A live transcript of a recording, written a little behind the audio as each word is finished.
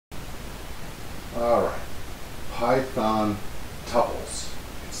All right, Python Tuples.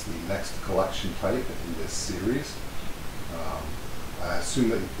 It's the next collection type in this series. I assume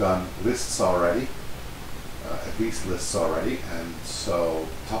that you've done lists already, at least lists already, and so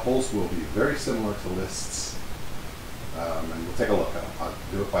tuples will be very similar to lists. And we'll take a look at them. I'll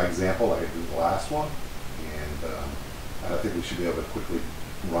do it by example like I did the last one, and I think we should be able to quickly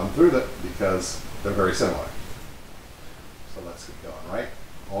run through them because they're very similar. So let's get going, right?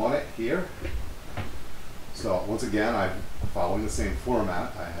 On it here. So once again, I'm following the same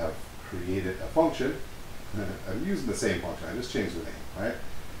format. I have created a function. I'm using the same function. I just changed the name, right?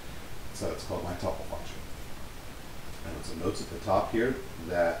 So it's called my tuple function. And there's some notes at the top here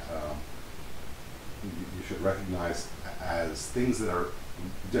that you should recognize as things that are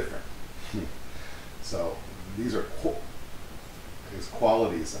different. So these are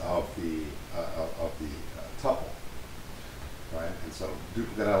qualities of the tuple, right? And so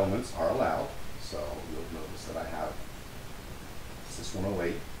duplicate elements are allowed. So you'll notice that I have this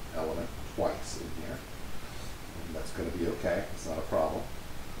 108 element twice in here. And that's going to be okay. It's not a problem.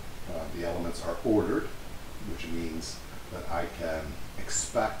 The elements are ordered, which means that I can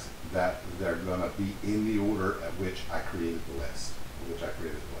expect that they're going to be in the order at which I created the list. So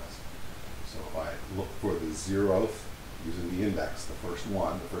if I look for the 0th using the index, the first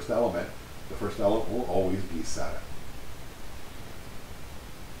element will always be 7.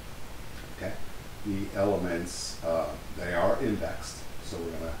 Okay. The elements, they are indexed, so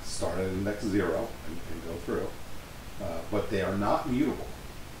we're going to start at index 0 and go through, but they are not mutable.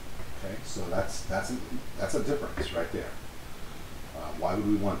 Okay, so that's a difference right there. Why would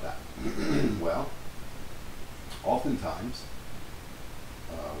we want that? Well, oftentimes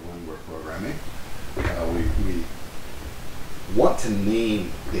when we're programming, we want to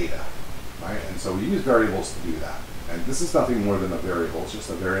name data, right? And so we use variables to do that. And this is nothing more than a variable. It's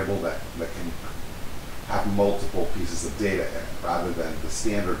just a variable that can have multiple pieces of data in it, rather than the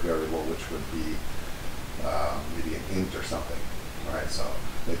standard variable, which would be maybe an int or something. All right, so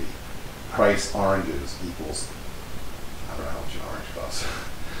maybe price oranges equals, I don't know how much an orange costs,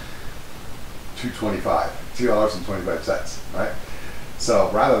 $2.25, right? So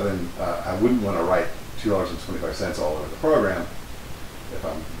rather than, I wouldn't want to write $2.25 all over the program if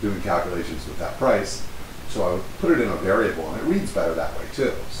I'm doing calculations with that price. So I would put it in a variable, and it reads better that way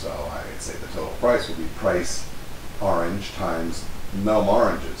too. So I'd say the total price would be price orange times num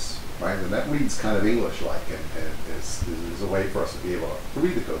oranges, right? And that reads kind of English-like, and is a way for us to be able to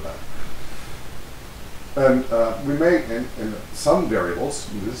read the code better. And we may, in some variables,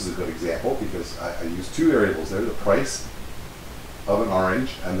 this is a good example because I use two variables there, the price of an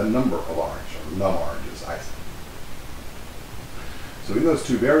orange and the number of orange, or num oranges, I say. So in those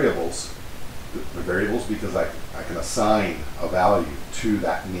two variables, the variables because I can assign a value to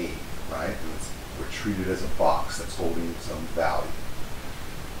that name, right? And we're treated as a box that's holding some value.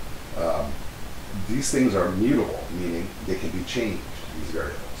 These things are mutable, meaning they can be changed, these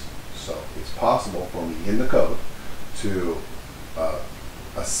variables. So it's possible for me in the code to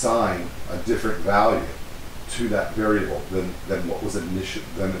assign a different value to that variable than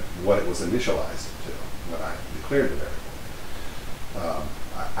what it was initialized to when I declared the variable.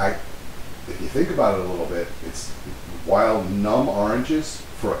 If you think about it a little bit, it's while num oranges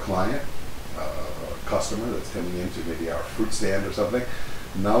for a client, a customer that's coming into maybe our fruit stand or something,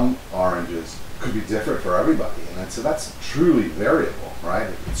 num oranges could be different for everybody, and so that's truly variable,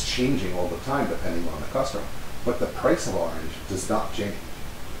 right? It's changing all the time depending on the customer. But the price of orange does not change.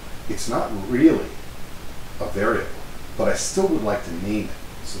 It's not really a variable, but I still would like to name it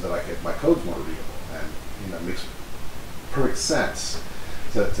so that my code's more readable, and it makes perfect sense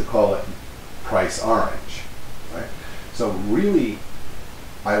to call it price orange, right? So really,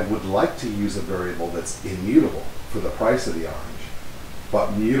 I would like to use a variable that's immutable for the price of the orange,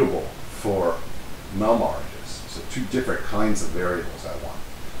 but mutable for num oranges. So two different kinds of variables I want.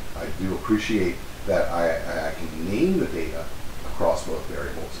 I do appreciate that I can name the data across both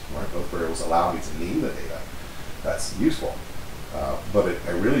variables, right? Both variables allow me to name the data. That's useful. But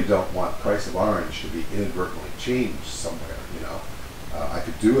I really don't want price of orange to be inadvertently changed somewhere, I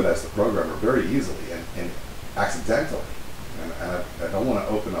could do it as the programmer very easily and accidentally. And I don't want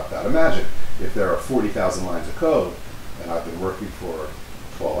to open up that. Imagine if there are 40,000 lines of code and I've been working for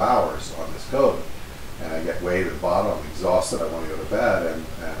 12 hours on this code and I get way to the bottom, I'm exhausted, I want to go to bed, and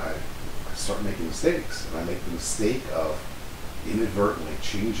I start making mistakes. And I make the mistake of inadvertently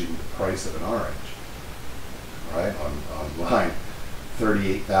changing the price of an orange, right, on line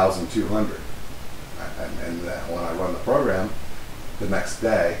 38,200. And when I run the program the next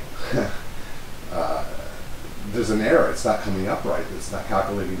day, there's an error. It's not coming up right. It's not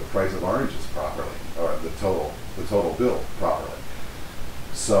calculating the price of oranges properly, or the total bill properly.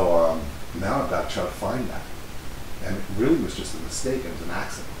 So now I've got to try to find that. And it really was just a mistake. It was an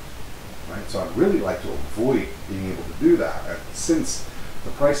accident. Right? So I'd really like to avoid being able to do that. And since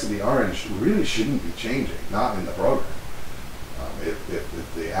the price of the orange really shouldn't be changing, not in the program.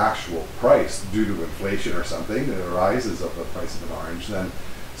 If the actual price, due to inflation or something, arises of the price of an orange, then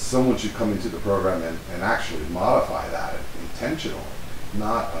someone should come into the program and actually modify that intentionally,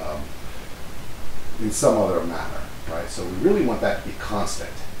 not in some other manner, right? So we really want that to be constant.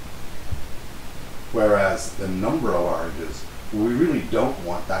 Whereas the number of oranges, we really don't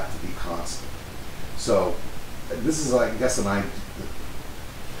want that to be constant. So this is, I guess,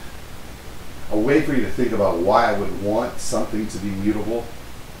 a way for you to think about why I would want something to be mutable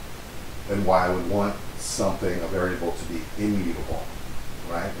and why I would want something, a variable, to be immutable,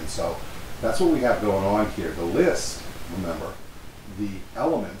 right? And so that's what we have going on here. The list, remember, the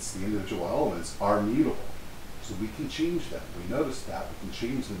elements, the individual elements, are mutable. So we can change them. We noticed that. We can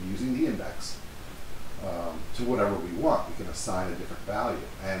change them using the index to whatever we want. We can assign a different value.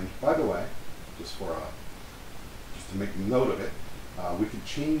 And by the way, just to make note of it, we can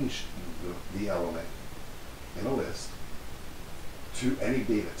change the element in a list to any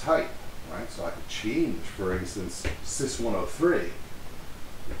data type, right? So I could change, for instance, sys103,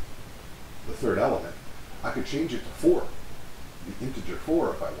 the third element. I could change it to 4, the integer 4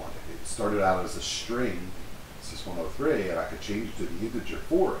 if I wanted. It started out as a string, sys103, and I could change it to the integer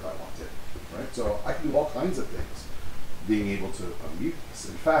 4 if I wanted, right? So I can do all kinds of things being able to mute this.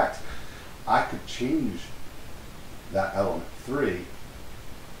 In fact, I could change that element 3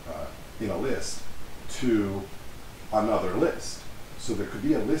 in a list to another list. So there could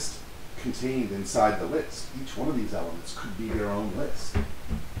be a list contained inside the list. Each one of these elements could be their own list.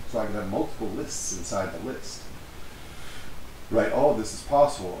 So I could have multiple lists inside the list. Right, all of this is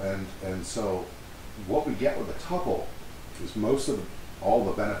possible, and so what we get with a tuple is all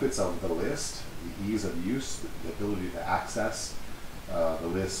the benefits of the list, the ease of use, the ability to access the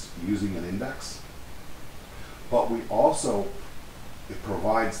list using an index. But we also, it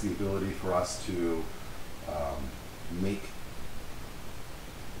provides the ability for us to make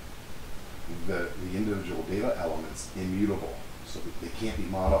the individual data elements immutable, so that they can't be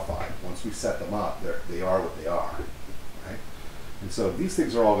modified. Once we set them up, they are what they are, right? And so these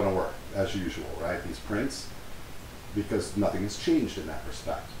things are all going to work as usual, right? These prints, because nothing has changed in that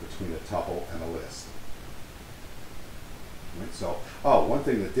respect between a tuple and a list. Right? So, one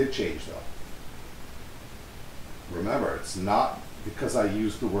thing that did change though. Remember, it's not because I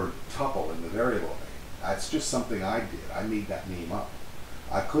used the word tuple in the variable name. That's just something I did. I made that name up.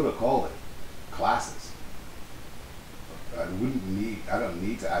 I could have called it classes. I don't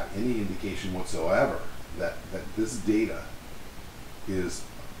need to have any indication whatsoever that this data is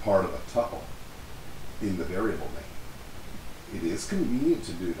part of a tuple in the variable name. It is convenient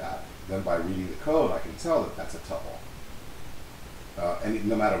to do that. Then by reading the code, I can tell that that's a tuple. And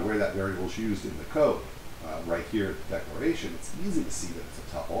no matter where that variable is used in the code, right here, the declaration, it's easy to see that it's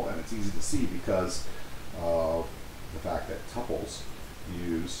a tuple, and it's easy to see because of the fact that tuples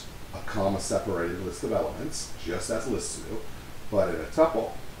use a comma-separated list of elements, just as lists do, but in a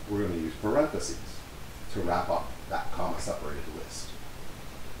tuple, we're going to use parentheses to wrap up that comma-separated list.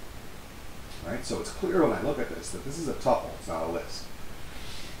 Right? So it's clear when I look at this that this is a tuple, it's not a list.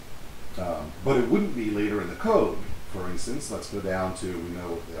 But it wouldn't be later in the code. For instance, let's go down to, we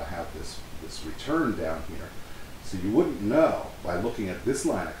know that I have this return down here. So you wouldn't know by looking at this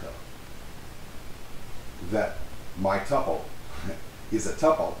line of code that my tuple is a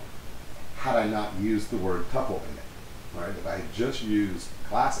tuple had I not used the word tuple in it. Right? If I had just used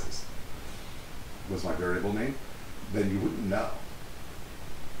classes was my variable name, then you wouldn't know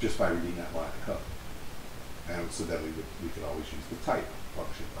just by reading that line of code. And so then we could always use the type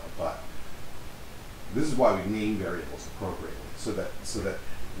function though. But this is why we name variables appropriately, so that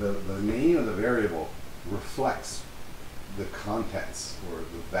the name of the variable reflects the contents or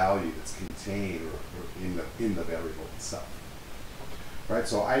the value that's contained or in the variable itself. Right?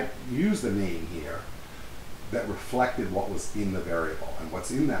 So I used a name here that reflected what was in the variable, and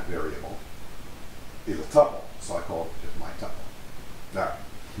what's in that variable is a tuple. So I called it just my tuple. All right.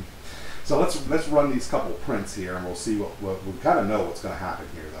 So let's run these couple prints here, and we'll see what we kind of know what's going to happen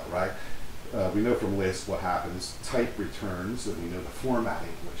here, though, right? We know from list what happens. Type returns, and we know the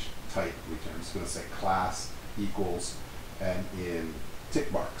formatting which type returns. It's going to say class equals, and in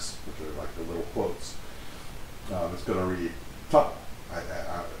tick marks, which are like the little quotes, it's going to read tuple.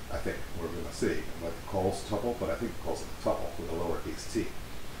 I think we're going to see what it calls tuple, but I think it calls it tuple with a lowercase t.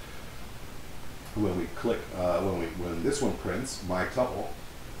 When when this one prints, my tuple,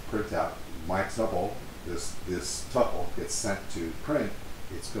 print out, my tuple, this tuple gets sent to print,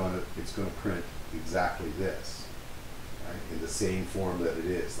 it's gonna print exactly this, right? In the same form that it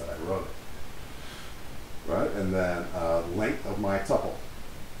is, that I wrote it. Right? And then length of my tuple.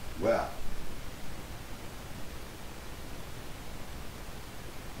 Well,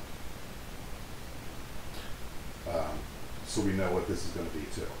 so we know what this is going to be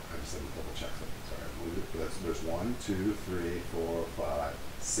too. I just had to double check something. Sorry. There's 1, 2, 3, 4, 5,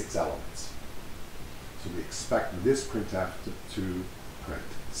 6 elements. So we expect this printf to print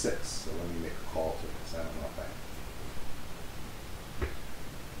 6. So let me make a call to this. I don't know if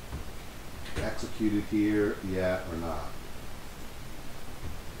I executed here yet or not.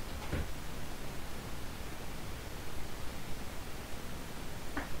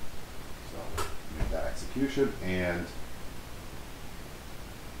 So make that execution, and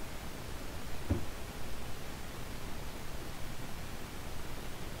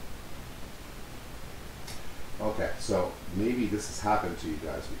okay, so maybe this has happened to you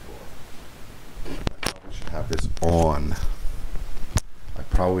guys before. I probably should have this on. I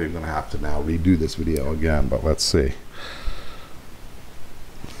probably am going to have to now redo this video again, but let's see.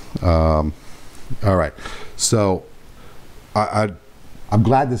 All right, so I'm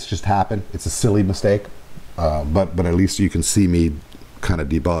glad this just happened. It's a silly mistake, but at least you can see me kind of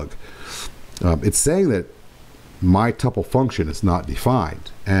debug. It's saying that my tuple function is not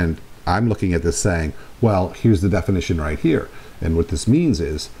defined, and I'm looking at this saying, well, here's the definition right here. And what this means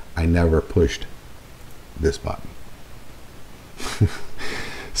is I never pushed this button.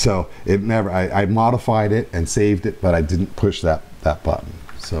 So it never, I modified it and saved it, but I didn't push that button.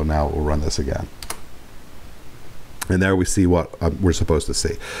 So now we'll run this again. And there we see what we're supposed to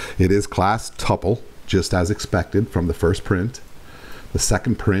see. It is class tuple, just as expected from the first print. The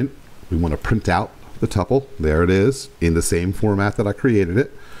second print, we want to print out the tuple. There it is, in the same format that I created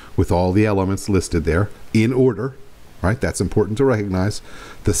it, with all the elements listed there in order, right? That's important to recognize.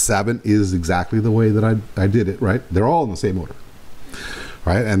 The 7 is exactly the way that I did it, right? They're all in the same order,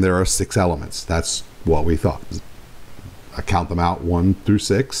 right? And there are 6 elements. That's what we thought. I count them out 1 through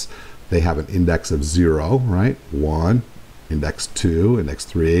 6. They have an index of 0, right? 1, index 2, index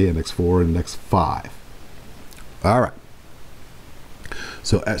 3, index 4, index 5. All right.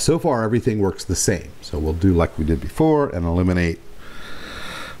 So far everything works the same. So we'll do like we did before and eliminate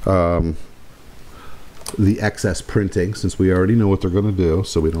the excess printing, since we already know what they're going to do,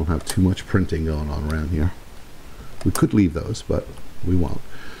 so we don't have too much printing going on around here. We could leave those, but we won't.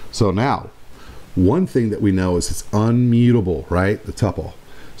 So now, one thing that we know is it's unmutable, right? The tuple.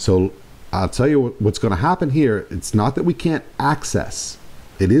 So I'll tell you what's going to happen here. It's not that we can't access.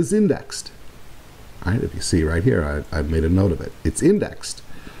 It is indexed. Right? If you see right here, I've made a note of it. It's indexed.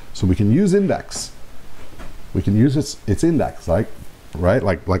 So we can use index. We can use its index, like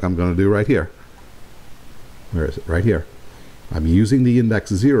I'm going to do right here. Where is it? Right here. I'm using the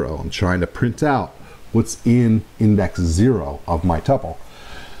index 0. I'm trying to print out what's in index 0 of my tuple.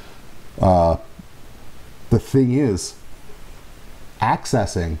 The thing is,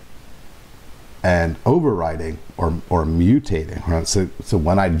 accessing and overriding or mutating, right? So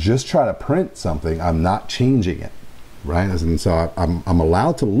when I just try to print something, I'm not changing it, right? And so I'm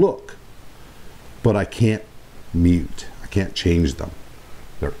allowed to look, but I can't mute. I can't change them.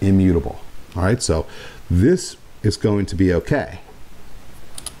 They're immutable. All right, so this is going to be okay,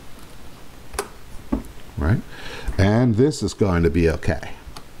 right? And this is going to be okay,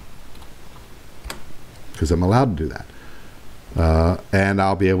 because I'm allowed to do that. And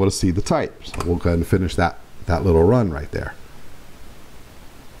I'll be able to see the type. So we'll go ahead and finish that little run right there.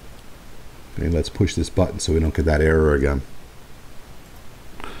 Okay, let's push this button so we don't get that error again.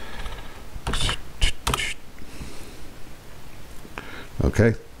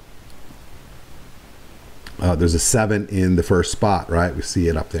 Okay. There's a 7 in the first spot, right? We see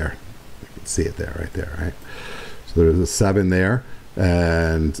it up there. You can see it there, right there, right? So there's a 7 there.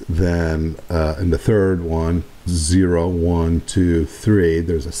 And then in the third one, 0, 1, 2, 3,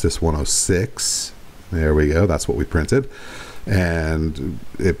 there's a sys 106. There we go. That's what we printed. And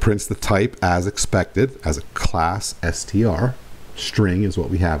it prints the type as expected, as a class str. String is what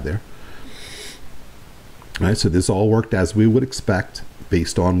we have there. All right, so this all worked as we would expect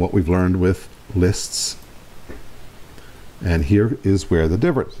based on what we've learned with lists. And here is where the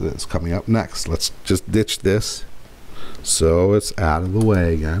difference is coming up next. Let's just ditch this so it's out of the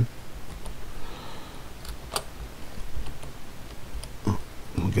way again.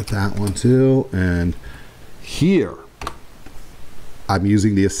 We'll get that one too. And here I'm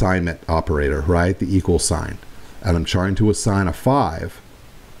using the assignment operator, right? The equal sign. And I'm trying to assign a 5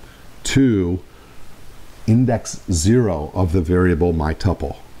 to index 0 of the variable my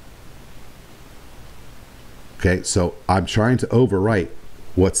tuple. Okay, so I'm trying to overwrite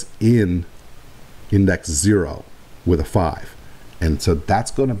what's in index 0 with a 5. And so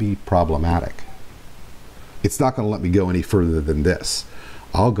that's going to be problematic. It's not going to let me go any further than this.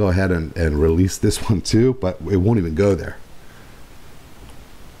 I'll go ahead and release this one too, but it won't even go there.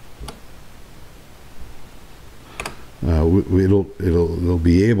 It'll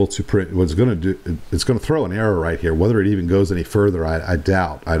be able to print. What it's going to do, it's going to throw an error right here. Whether it even goes any further, I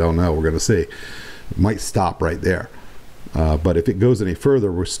doubt. I don't know. We're going to see. It might stop right there. But if it goes any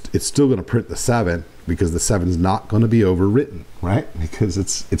further, it's still going to print the 7, because the 7 is not going to be overwritten, right? Because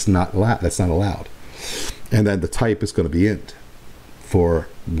it's not allowed. That's not allowed. And then the type is going to be int for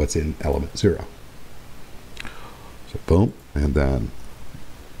what's in element 0. So boom, and then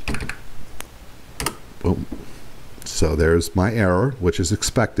boom. So there's my error, which is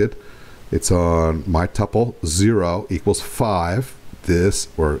expected. It's on my tuple 0 equals 5. This,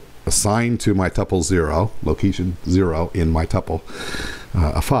 or assigned to my tuple 0, location 0 in my tuple,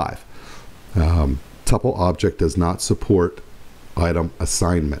 a 5. Tuple object does not support item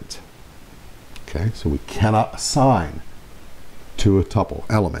assignment. Okay, so we cannot assign to a tuple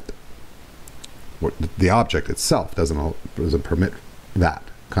element. The object itself doesn't permit that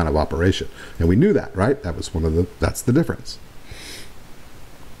kind of operation, and we knew that, right? That was that's the difference.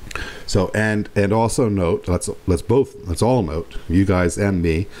 So and also note, let's all note, you guys and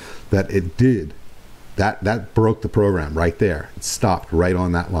me, that it did that broke the program right there. It stopped right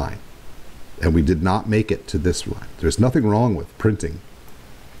on that line, and we did not make it to this line. There's nothing wrong with printing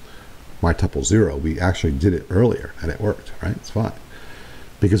my tuple 0. We actually did it earlier and it worked, right? It's fine,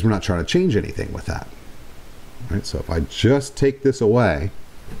 because we're not trying to change anything with that, right? So if I just take this away,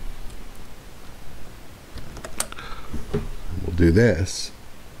 we'll do this,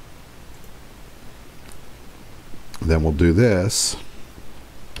 then we'll do this,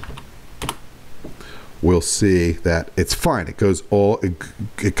 we'll see that it's fine. It goes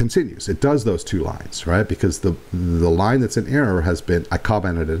it continues. It does those 2 lines, right? Because the line that's in error has been, I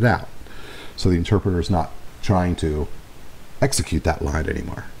commented it out. So the interpreter is not trying to execute that line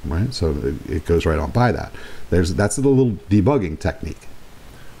anymore, right? So it goes right on by that. That's a little debugging technique.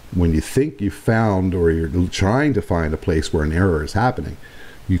 When you think you found, or you're trying to find a place where an error is happening,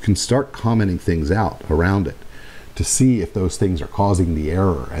 you can start commenting things out around it to see if those things are causing the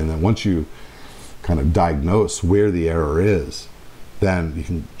error. And then once you kind of diagnose where the error is, then you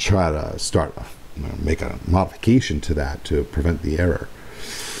can try to start make a modification to that to prevent the error.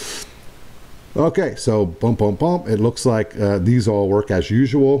 Okay, so boom, boom, boom. It looks like these all work as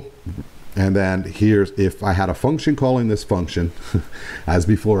usual. And then here's, if I had a function calling this function, as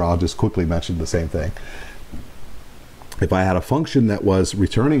before, I'll just quickly mention the same thing. If I had a function that was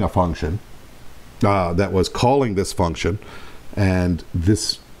returning a function, that was calling this function, and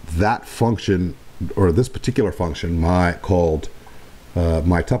that function, or this particular function, called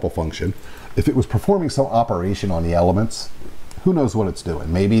my tuple function, if it was performing some operation on the elements, who knows what it's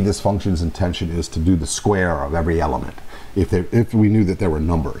doing? Maybe this function's intention is to do the square of every element. If we knew that there were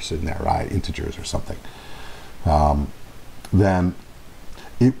numbers in there, right, integers or something, then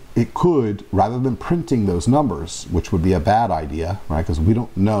it could, rather than printing those numbers, which would be a bad idea, right, because we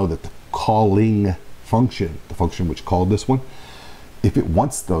don't know that the calling function, the function which called this one, if it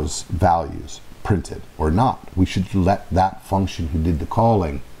wants those values printed or not. We should let that function who did the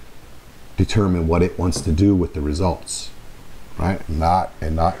calling determine what it wants to do with the results, right? Not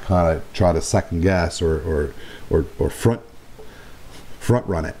kind of try to second guess or front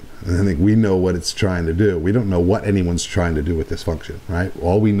run it. And I think we know what it's trying to do. We don't know what anyone's trying to do with this function, right?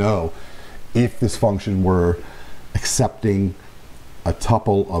 All we know, if this function were accepting a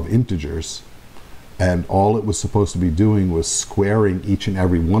tuple of integers, and all it was supposed to be doing was squaring each and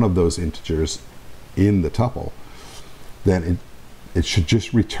every one of those integers in the tuple, then it should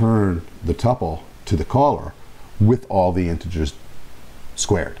just return the tuple to the caller with all the integers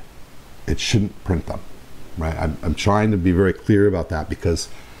squared. It shouldn't print them, right? I'm trying to be very clear about that, because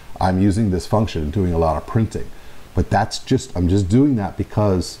I'm using this function and doing a lot of printing, but I'm just doing that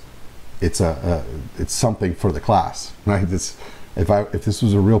because it's something for the class, right? If this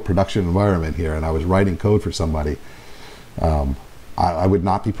was a real production environment here and I was writing code for somebody, I would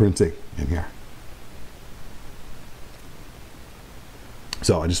not be printing in here.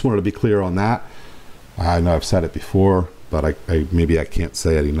 So I just wanted to be clear on that. I know I've said it before, but maybe I can't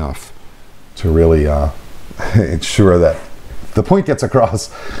say it enough to really ensure that the point gets across.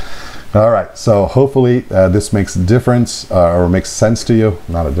 All right, so hopefully this makes a difference, or makes sense to you.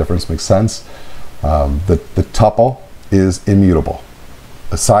 Not a difference, makes sense. The tuple is immutable.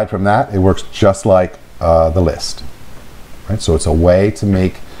 Aside from that, it works just like the list. Right? So it's a way to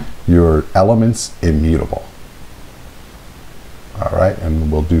make your elements immutable. All right,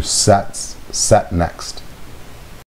 and we'll do set next.